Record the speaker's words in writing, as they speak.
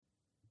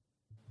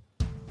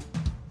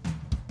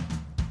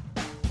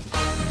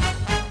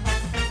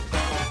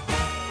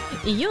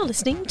You're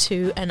listening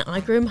to an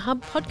iGroom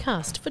Hub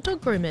podcast for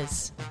dog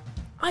groomers.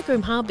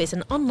 iGroom Hub is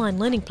an online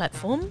learning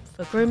platform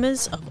for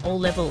groomers of all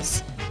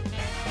levels.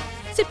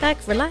 Sit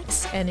back,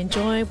 relax and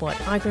enjoy what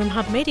iGroom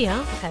Hub Media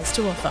has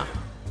to offer.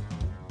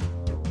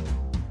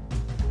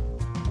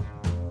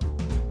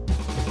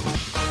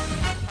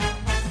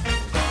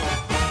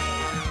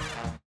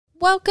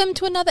 Welcome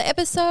to another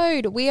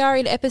episode. We are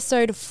in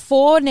episode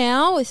 4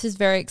 now. This is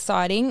very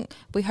exciting.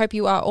 We hope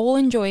you are all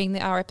enjoying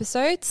our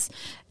episodes.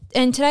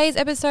 In today's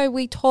episode,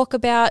 we talk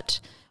about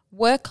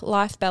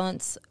work-life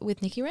balance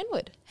with Nicky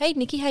Renwood. Hey,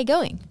 Nicky, how you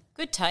going?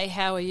 Good, Tay.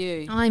 How are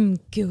you? I'm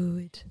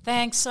good.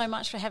 Thanks so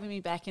much for having me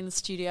back in the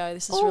studio.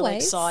 This is Always. really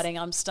exciting.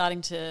 I'm starting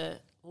to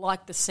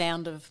like the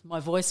sound of my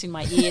voice in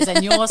my ears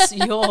and your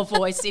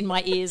voice in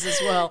my ears as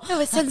well. Oh,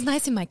 it sounds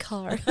nice in my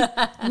car.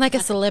 I'm like a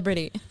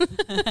celebrity.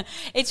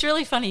 It's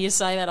really funny you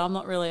say that. I'm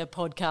not really a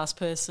podcast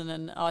person,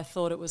 and I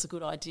thought it was a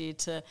good idea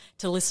to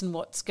listen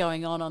what's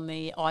going on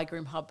the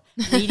iGroom Hub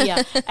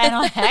media. And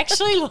I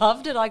actually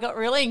loved it. I got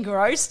really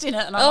engrossed in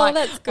it. And I'm like,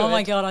 that's good. Oh,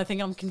 my God, I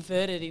think I'm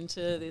converted into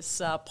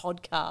this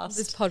podcast.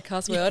 This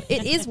podcast world.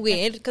 It is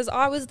weird because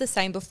I was the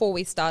same before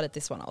we started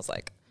this one. I was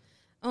like,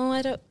 oh,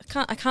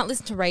 I can't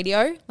listen to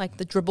radio, like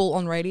the dribble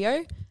on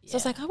radio. So I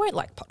was like, I won't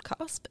like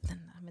podcasts, but then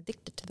I'm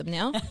addicted to them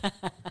now.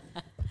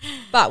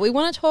 But we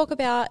want to talk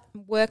about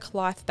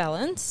work-life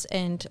balance,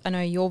 and I know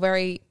you're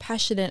very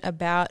passionate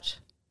about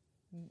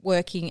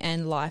working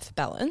and life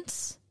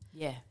balance.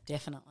 Yeah,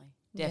 definitely,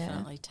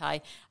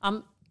 Tay.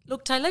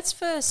 Look, Tay, let's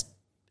first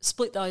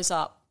split those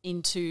up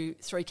into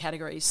 3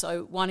 categories.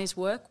 So one is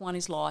work, one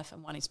is life,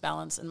 and one is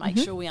balance, and make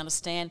sure we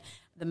understand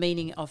the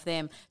meaning of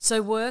them.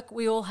 So work,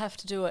 we all have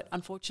to do it.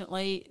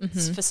 Unfortunately,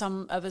 for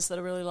some of us that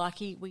are really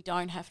lucky, we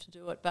don't have to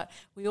do it, but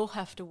we all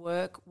have to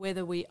work,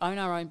 whether we own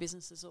our own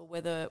businesses or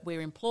whether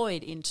we're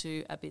employed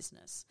into a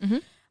business.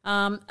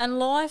 And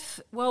life,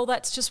 well,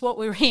 that's just what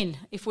we're in.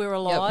 If we're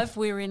alive,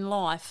 we're in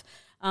life.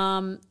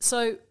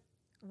 So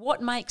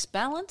what makes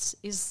balance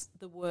is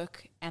the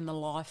work and the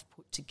life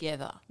put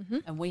together,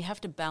 and we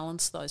have to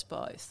balance those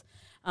both.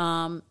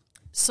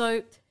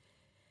 So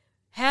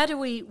how do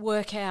we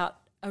work out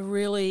a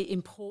really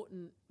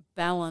important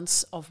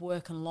balance of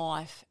work and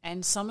life?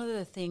 And some of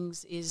the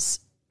things is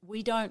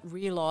we don't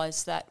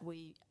realise that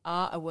we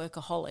are a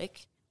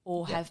workaholic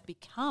or have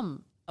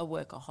become a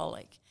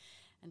workaholic.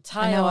 And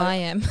Tay, I know I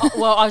am.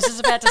 Well, I was just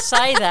about to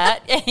say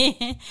that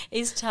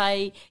is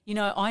Tay,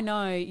 I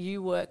know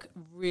you work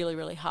really,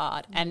 really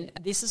hard, and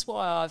this is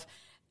why I've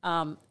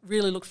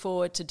really looked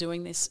forward to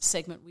doing this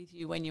segment with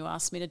you. When you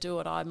asked me to do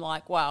it, I'm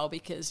like, wow,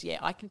 because,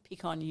 I can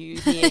pick on you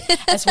here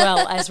as well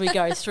as we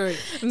go through.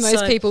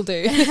 Most people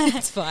do.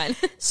 It's fine.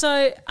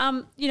 So,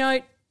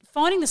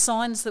 finding the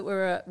signs that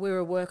we're a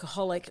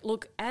workaholic.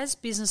 Look, as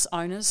business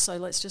owners, so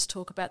let's just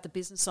talk about the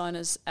business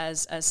owners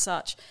as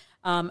such.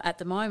 At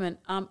the moment,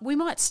 we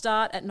might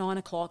start at 9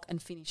 o'clock and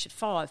finish at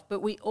 5, but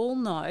we all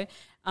know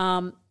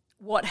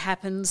what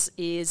happens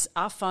is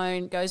our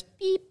phone goes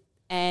beep,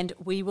 and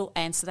we will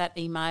answer that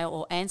email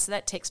or answer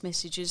that text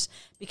messages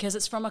because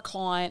it's from a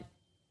client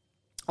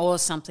or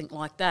something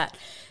like that.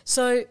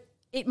 So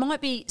it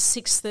might be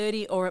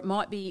 6:30 or it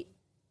might be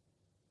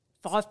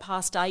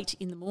 8:05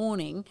 in the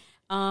morning,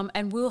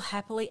 and we'll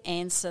happily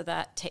answer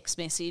that text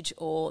message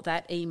or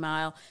that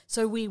email.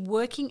 So we're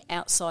working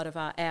outside of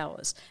our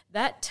hours.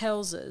 That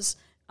tells us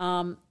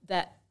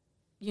that,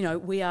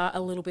 we are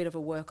a little bit of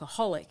a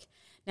workaholic.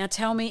 Now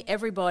tell me,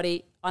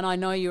 everybody, and I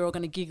know you're all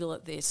going to giggle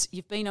at this,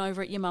 you've been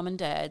over at your mum and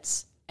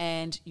dad's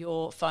and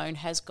your phone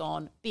has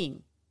gone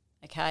bing,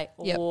 okay?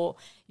 Or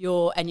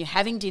you're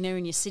having dinner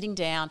and you're sitting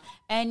down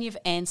and you've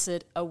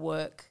answered a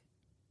work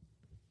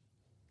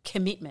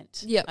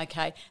commitment,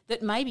 okay,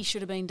 that maybe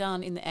should have been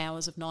done in the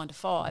hours of 9 to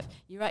 5.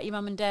 You're at your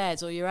mum and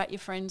dad's or you're at your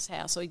friend's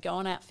house or you're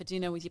going out for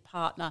dinner with your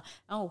partner.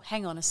 Oh,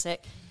 hang on a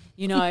sec.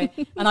 And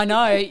I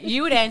know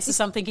you would answer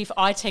something if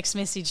I text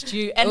messaged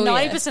you, and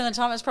 90% of the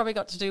time it's probably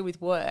got to do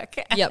with work.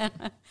 Yep.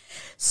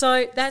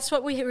 So that's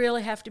what we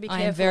really have to be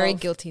careful of. I am very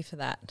guilty for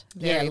that.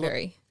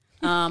 Very.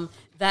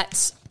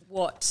 That's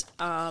what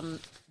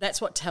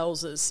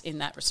tells us in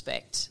that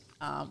respect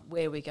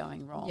where we're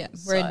going wrong.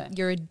 Yeah,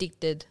 you're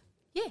addicted.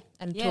 Yeah.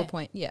 And to a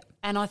point,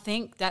 And I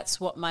think that's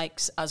what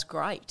makes us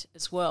great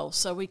as well.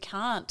 So we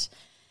can't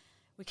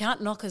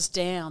knock us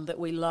down that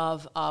we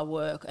love our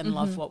work and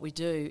love what we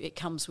do. It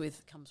comes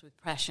with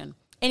passion.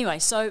 Anyway,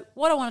 so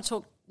what I want to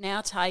talk now,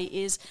 Tay,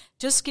 is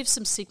just give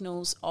some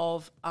signals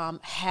of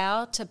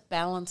how to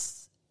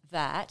balance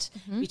that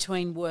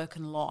between work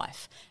and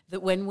life.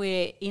 That when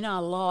we're in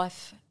our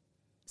life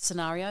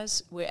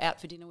scenarios, we're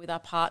out for dinner with our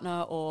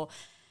partner or,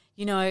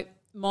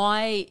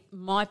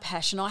 my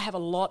passion, I have a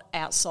lot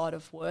outside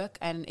of work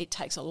and it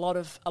takes a lot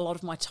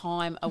of my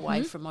time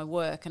away from my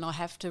work, and I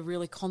have to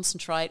really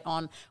concentrate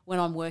on when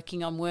I'm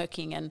working.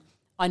 And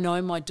I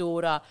know my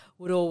daughter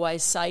would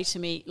always say to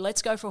me,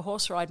 let's go for a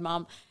horse ride,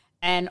 Mum,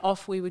 and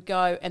off we would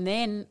go. And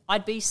then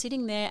I'd be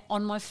sitting there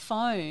on my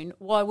phone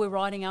while we're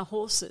riding our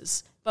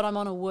horses, but I'm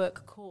on a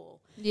work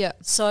call. Yeah.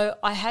 So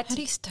I had How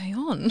do you stay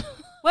on?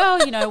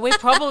 Well, we're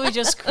probably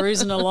just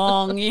cruising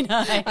along,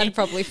 I'd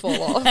probably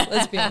fall off,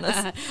 let's be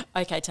honest.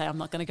 Okay, Tay, I'm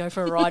not going to go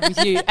for a ride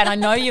with you. And I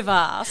know you've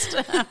asked.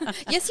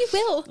 Yes, you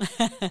will.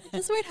 I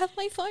just won't have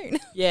my phone.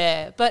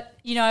 Yeah, but,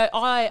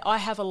 I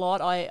have a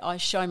lot. I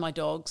show my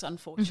dogs,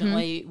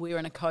 unfortunately. We're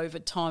in a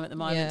COVID time at the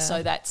moment,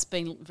 so that's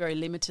been very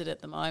limited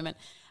at the moment.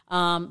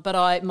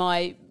 But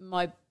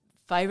my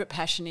favourite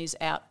passion is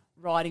out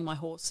riding my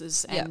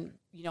horses and,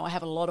 I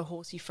have a lot of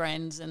horsey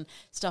friends and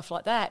stuff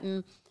like that.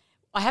 And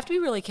I have to be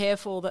really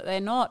careful that we're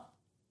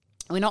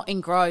not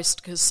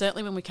engrossed, because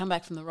certainly when we come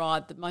back from the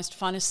ride, the most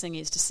funnest thing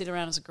is to sit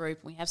around as a group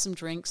and we have some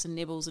drinks and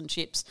nibbles and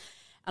chips.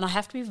 And I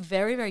have to be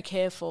very, very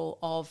careful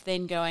of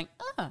then going,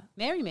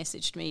 Mary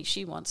messaged me.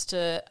 She wants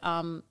to,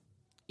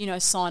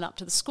 sign up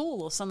to the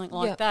school or something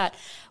like that.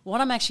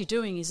 What I'm actually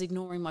doing is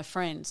ignoring my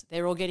friends.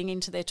 They're all getting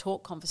into their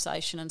talk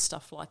conversation and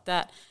stuff like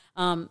that.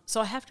 So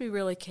I have to be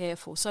really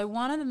careful. So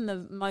one of them,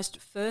 the most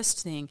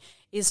first thing,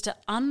 is to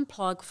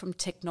unplug from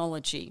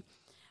technology.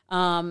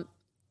 You've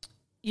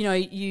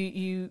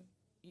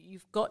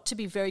got to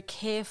be very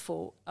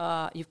careful.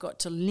 You've got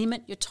to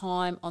limit your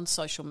time on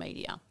social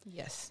media.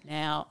 Yes.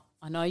 Now,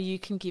 I know you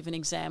can give an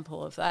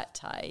example of that,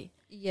 Tay.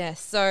 Yes.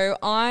 So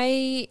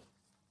I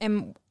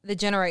am the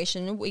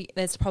generation,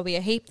 there's probably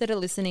a heap that are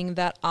listening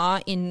that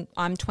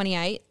I'm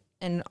 28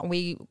 and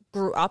we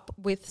grew up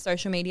with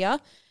social media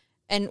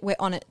and we're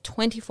on it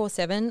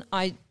 24/7.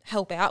 I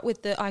help out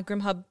with the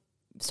iGroom Hub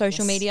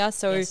social media.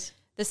 So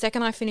the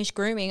second I finish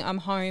grooming, I'm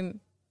home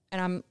and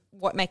I'm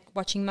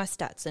watching my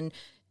stats and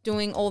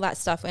doing all that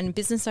stuff, and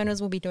business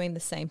owners will be doing the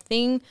same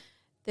thing.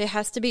 There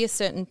has to be a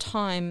certain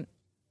time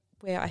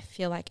where I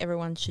feel like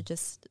everyone should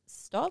just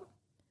stop.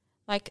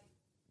 Like,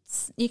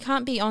 you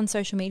can't be on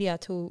social media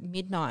till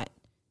midnight.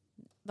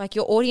 Like,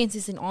 your audience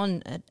isn't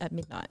on at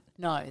midnight.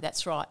 No,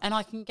 that's right. And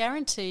I can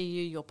guarantee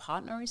you your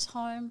partner is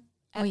home.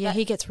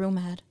 He gets real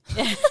mad.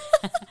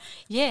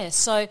 Yeah,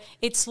 so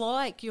it's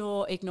like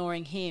you're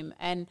ignoring him.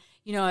 And,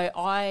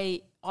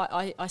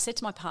 I said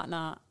to my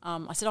partner,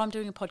 I said, I'm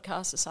doing a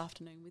podcast this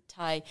afternoon with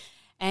Tay.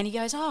 And he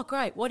goes, oh,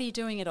 great, what are you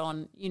doing it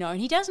on?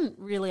 And he doesn't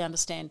really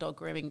understand dog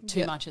grooming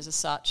too much as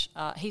such.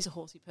 He's a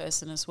horsey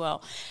person as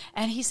well.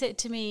 And he said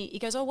to me, he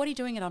goes, oh, what are you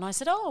doing it on? I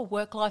said, oh,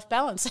 work-life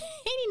balance. And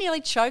he nearly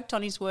choked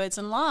on his words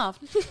and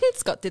laughed.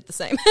 Scott did the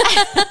same.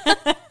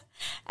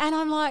 And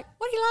I'm like,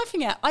 what are you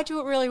laughing at? I do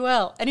it really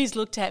well. And he's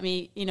looked at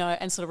me,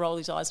 and sort of rolled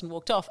his eyes and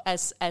walked off,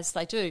 as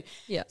they do.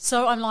 Yeah.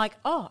 So I'm like,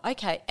 oh,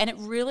 okay. And it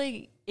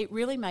really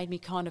made me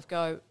kind of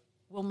go,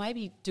 well,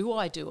 maybe do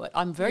I do it?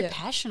 I'm very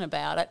passionate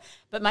about it,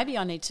 but maybe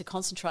I need to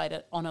concentrate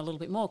it on a little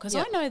bit more, because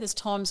I know there's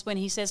times when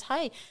he says,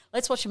 hey,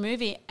 let's watch a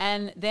movie,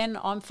 and then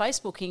I'm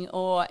Facebooking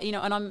or,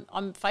 and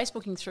I'm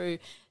Facebooking through,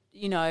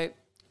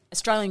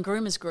 Australian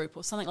Groomers Group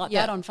or something like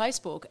that on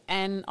Facebook,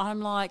 and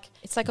I'm like...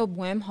 It's like a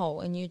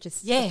wormhole and you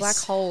just... Yes. A black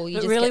hole.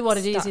 But really what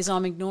it is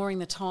I'm ignoring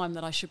the time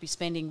that I should be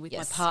spending with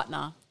my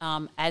partner,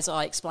 as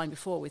I explained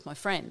before, with my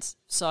friends.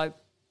 So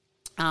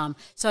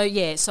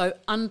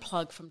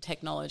unplug from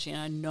technology, and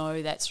I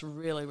know that's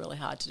really, really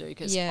hard to do,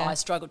 because I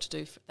struggle to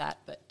do that.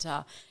 But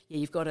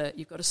you've got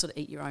to sort of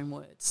eat your own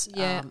words.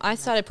 Yeah, I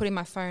started putting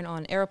my phone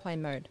on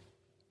airplane mode.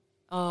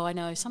 Oh, I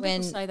know. Some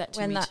people say that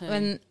to me too.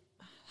 When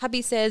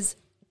hubby says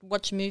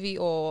watch a movie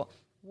or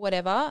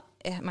whatever,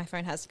 my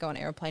phone has to go on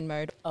airplane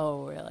mode.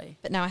 Oh, really?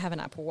 But now I have an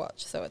Apple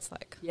Watch, so it's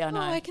like,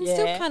 I can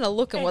still kind of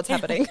look at what's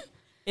happening.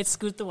 It's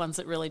good, the ones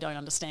that really don't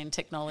understand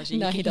technology.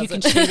 No, he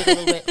doesn't. You can cheat it a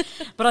little bit.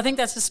 But I think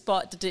that's the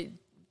spot to do.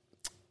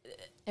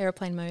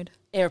 Airplane mode.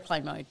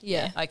 Airplane mode.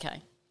 Yeah.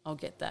 Okay. I'll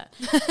get that.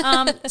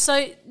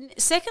 So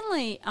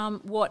secondly,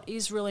 what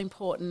is really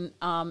important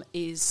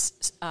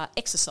is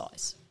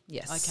exercise.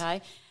 Yes.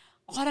 Okay.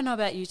 I don't know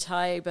about you,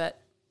 Tay, but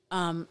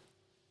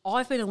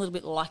I've been a little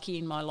bit lucky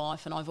in my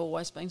life, and I've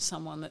always been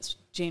someone that's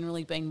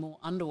generally been more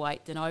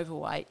underweight than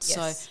overweight.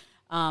 Yes.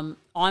 So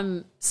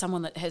I'm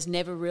someone that has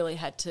never really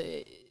had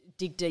to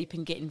dig deep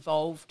and get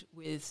involved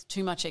with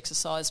too much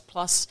exercise.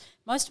 Plus,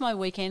 most of my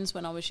weekends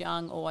when I was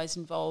young always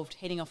involved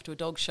heading off to a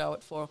dog show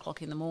at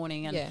 4:00 in the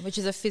morning. And which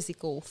is a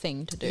physical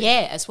thing to do.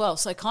 Yeah, as well.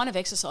 So kind of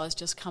exercise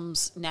just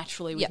comes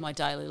naturally with my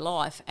daily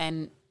life,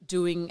 and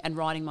doing and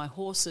riding my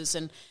horses.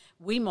 And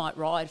we might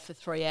ride for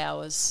 3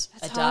 hours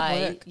a day.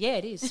 Hard work. Yeah,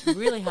 it is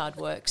really hard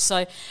work.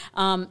 So,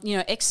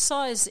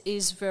 exercise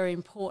is very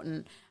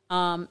important.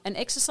 And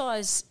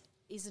exercise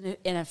is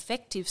an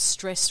effective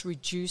stress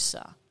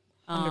reducer.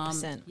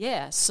 100%.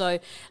 Yeah. So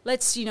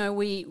let's,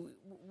 we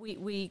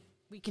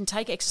can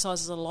take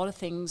exercise as a lot of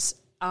things.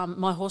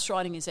 My horse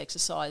riding is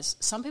exercise.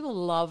 Some people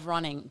love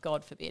running,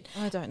 God forbid.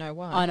 I don't know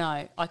why. I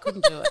know. I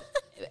couldn't do it.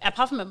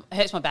 Apart from it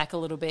hurts my back a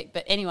little bit.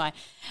 But anyway,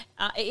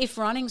 if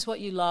running's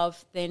what you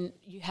love, then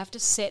you have to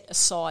set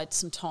aside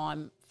some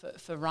time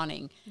for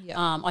running.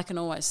 Yeah. I can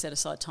always set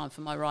aside time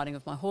for my riding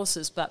of my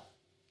horses, but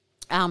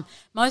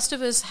most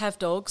of us have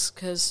dogs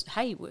because,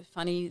 hey,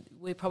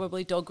 we're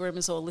probably dog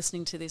groomers or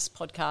listening to this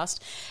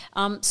podcast.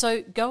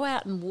 So go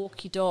out and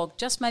walk your dog.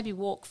 Just maybe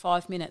walk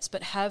 5 minutes,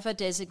 but have a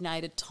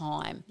designated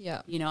time.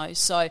 Yeah.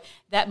 So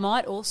that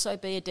might also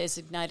be a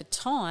designated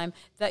time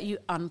that you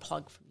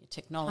unplug from your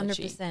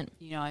technology. 100%.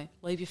 You know,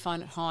 leave your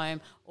phone at home,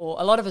 or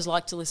a lot of us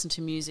like to listen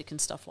to music and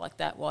stuff like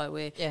that while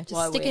we're just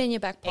while stick it we're in your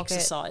back pocket.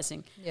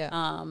 exercising.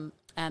 Yeah.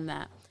 And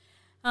that.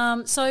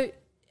 So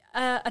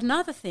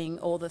another thing,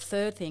 or the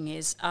third thing,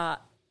 is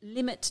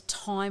limit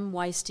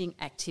time-wasting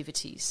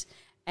activities.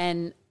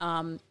 And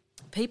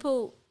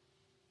people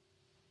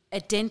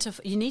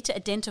you need to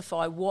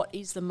identify what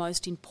is the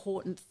most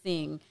important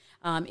thing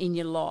in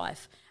your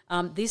life.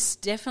 This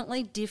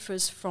definitely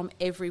differs from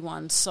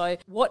everyone. So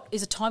what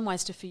is a time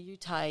waster for you,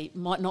 Tay,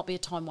 might not be a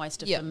time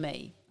waster for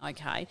me,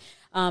 okay?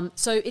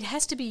 So it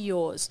has to be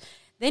yours.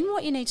 Then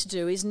what you need to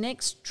do is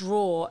next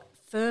draw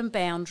firm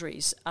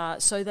boundaries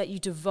so that you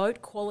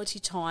devote quality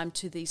time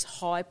to these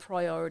high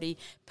priority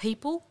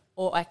people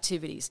or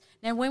activities.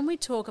 Now, when we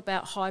talk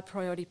about high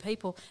priority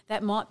people,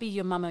 that might be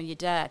your mum or your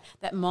dad,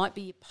 that might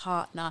be your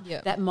partner,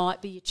 that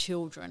might be your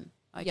children,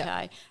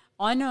 okay?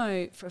 I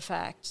know for a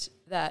fact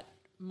that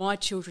my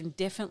children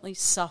definitely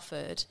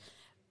suffered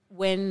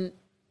when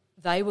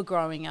they were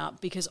growing up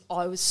because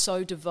I was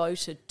so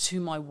devoted to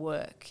my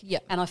work.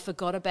 And I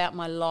forgot about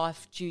my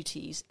life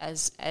duties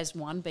as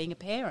one, being a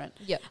parent.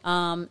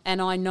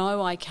 And I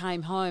know I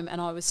came home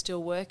and I was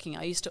still working.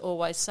 I used to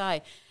always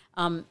say,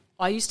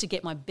 I used to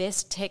get my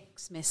best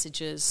text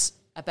messages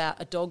about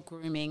a dog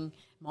grooming,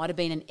 might have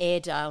been an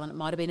Airedale and it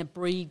might have been a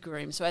breed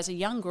groom. So as a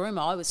young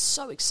groomer, I was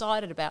so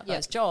excited about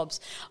those jobs.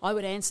 I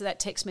would answer that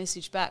text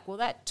message back. Well,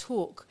 that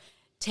took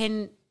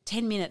 10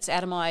 minutes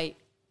out of my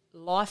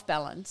life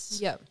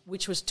balance,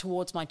 which was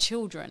towards my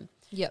children.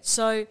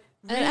 So really,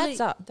 and it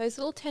adds up. Those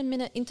little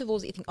 10-minute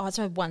intervals that you think, oh, it's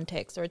only one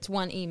text or it's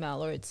one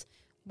email or it's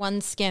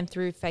one scan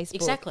through Facebook.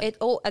 Exactly. It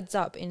all adds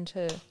up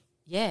into...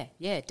 Yeah,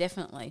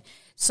 definitely.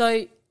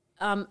 So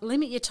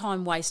limit your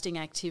time wasting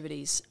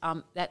activities.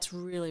 That's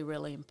really,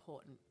 really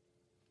important.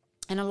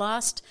 And a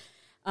last,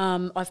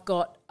 I've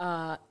got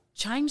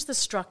change the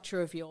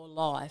structure of your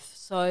life.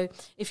 So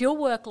if your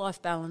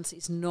work-life balance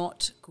is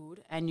not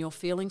good and you're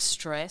feeling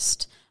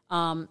stressed,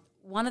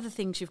 one of the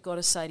things you've got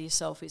to say to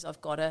yourself is,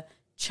 I've got to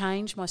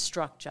change my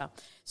structure.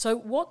 So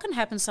what can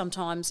happen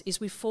sometimes is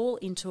we fall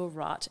into a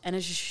rut and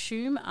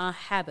assume our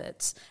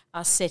habits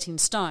are set in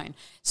stone.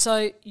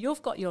 So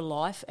you've got your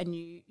life and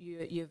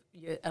you're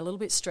a little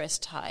bit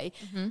stressed, hey?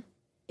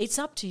 It's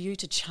up to you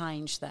to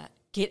change that.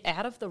 Get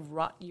out of the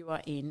rut you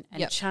are in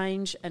and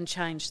change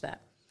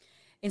that.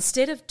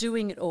 Instead of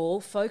doing it all,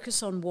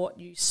 focus on what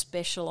you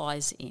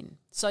specialise in.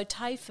 So,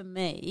 Tay, for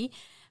me,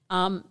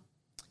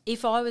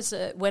 if I was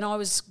when I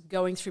was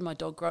going through my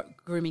dog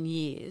grooming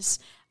years,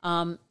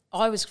 I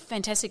was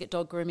fantastic at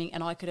dog grooming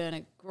and I could earn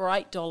a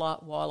great dollar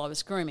while I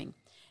was grooming.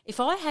 If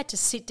I had to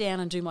sit down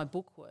and do my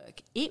book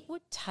work, it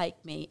would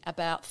take me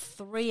about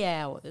 3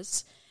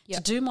 hours to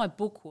do my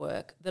book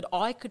work that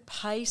I could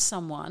pay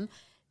someone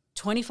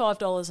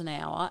 $25 an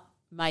hour,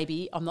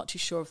 maybe, I'm not too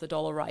sure of the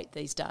dollar rate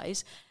these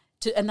days,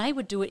 and they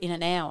would do it in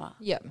an hour.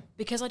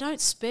 Because I don't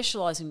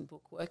specialise in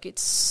book work.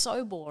 It's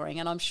so boring,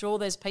 and I'm sure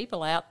there's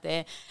people out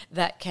there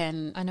that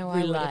can I know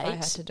relate. I would if I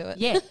had to do it.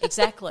 Yeah,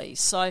 exactly.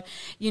 So,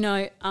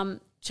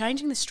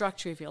 changing the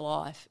structure of your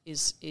life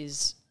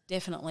is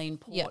definitely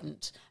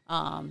important.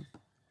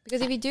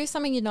 Because if you do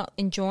something you're not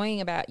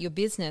enjoying about your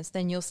business,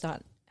 then you'll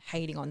start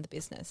hating on the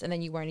business and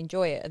then you won't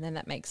enjoy it, and then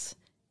that makes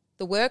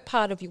the work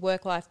part of your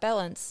work-life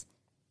balance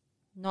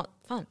not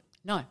fun.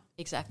 No,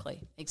 exactly.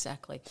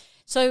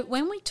 So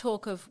when we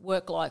talk of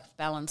work-life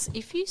balance,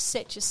 if you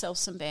set yourself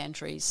some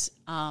boundaries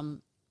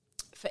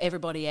for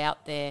everybody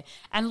out there,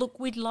 and look,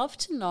 we'd love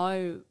to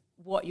know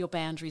what your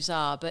boundaries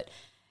are, but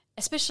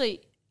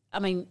especially,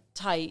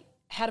 Tay,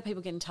 how do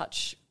people get in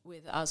touch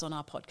with us on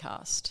our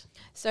podcast?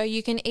 So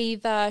you can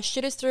either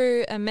shoot us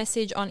through a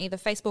message on either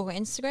Facebook or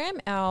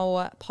Instagram.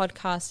 Our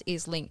podcast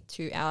is linked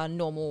to our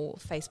normal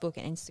Facebook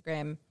and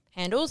Instagram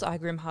handles,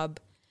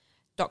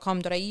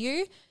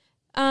 igroomhub.com.au.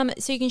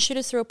 So you can shoot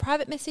us through a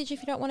private message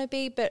if you don't want to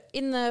be, but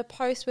in the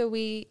post where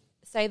we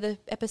say the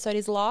episode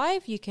is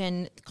live, you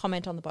can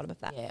comment on the bottom of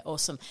that. Yeah,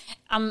 awesome.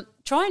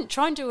 Try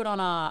and do it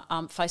on our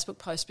Facebook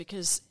post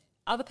because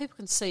other people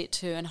can see it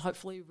too and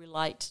hopefully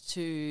relate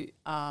to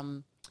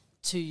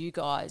you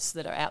guys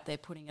that are out there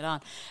putting it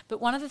on.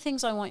 But one of the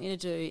things I want you to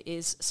do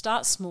is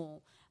start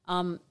small.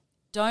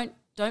 Don't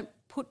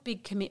put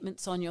big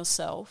commitments on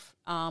yourself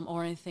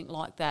or anything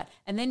like that,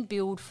 and then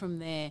build from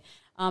there.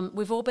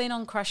 We've all been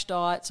on crash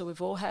diets or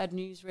we've all had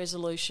New Year's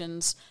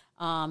resolutions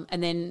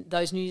and then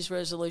those New Year's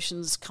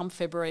resolutions come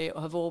February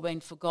have all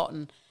been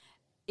forgotten.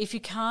 If you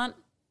can't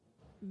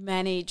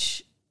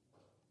manage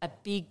a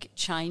big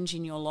change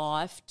in your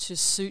life to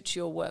suit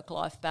your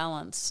work-life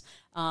balance,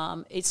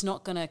 it's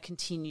not going to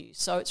continue.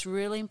 So it's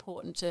really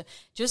important to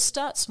just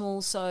start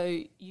small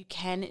so you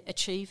can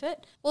achieve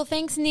it. Well,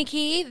 thanks,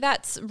 Nicky.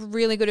 That's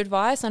really good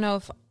advice. I know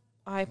if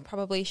I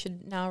probably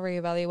should now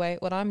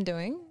reevaluate what I'm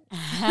doing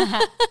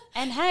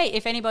And hey,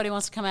 if anybody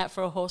wants to come out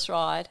for a horse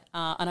ride,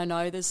 and I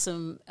know there's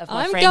some of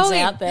my I'm friends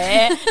going. out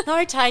there.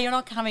 No, Tay, you're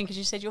not coming because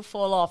you said you'll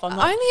fall off. I'm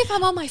not. Only if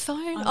I'm on my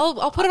phone.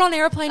 I'll put it on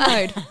airplane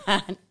mode.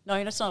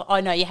 No, that's not. Oh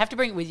no, you have to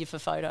bring it with you for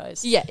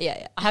photos. Yeah.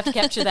 I have to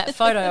capture that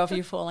photo of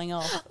you falling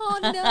off. Oh,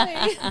 no.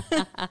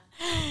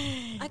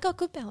 I got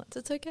good balance.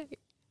 It's okay.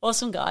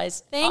 Awesome,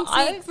 guys. Thanks,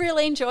 I've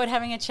really enjoyed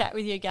having a chat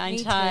with you again, Me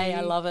Tay. too.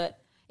 I love it.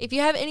 If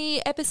you have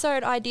any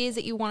episode ideas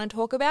that you want to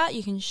talk about,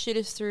 you can shoot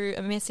us through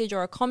a message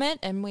or a comment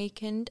and we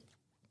can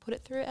put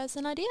it through as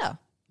an idea.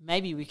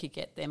 Maybe we could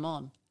get them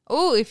on.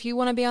 Oh, if you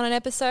want to be on an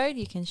episode,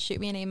 you can shoot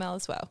me an email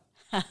as well.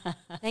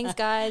 Thanks,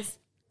 guys.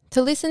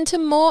 To listen to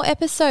more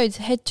episodes,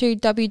 head to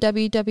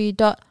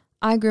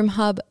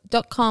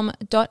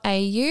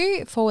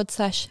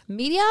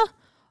www.igroomhub.com.au/media,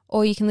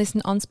 or you can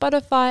listen on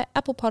Spotify,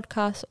 Apple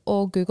Podcasts,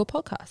 or Google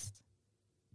Podcasts.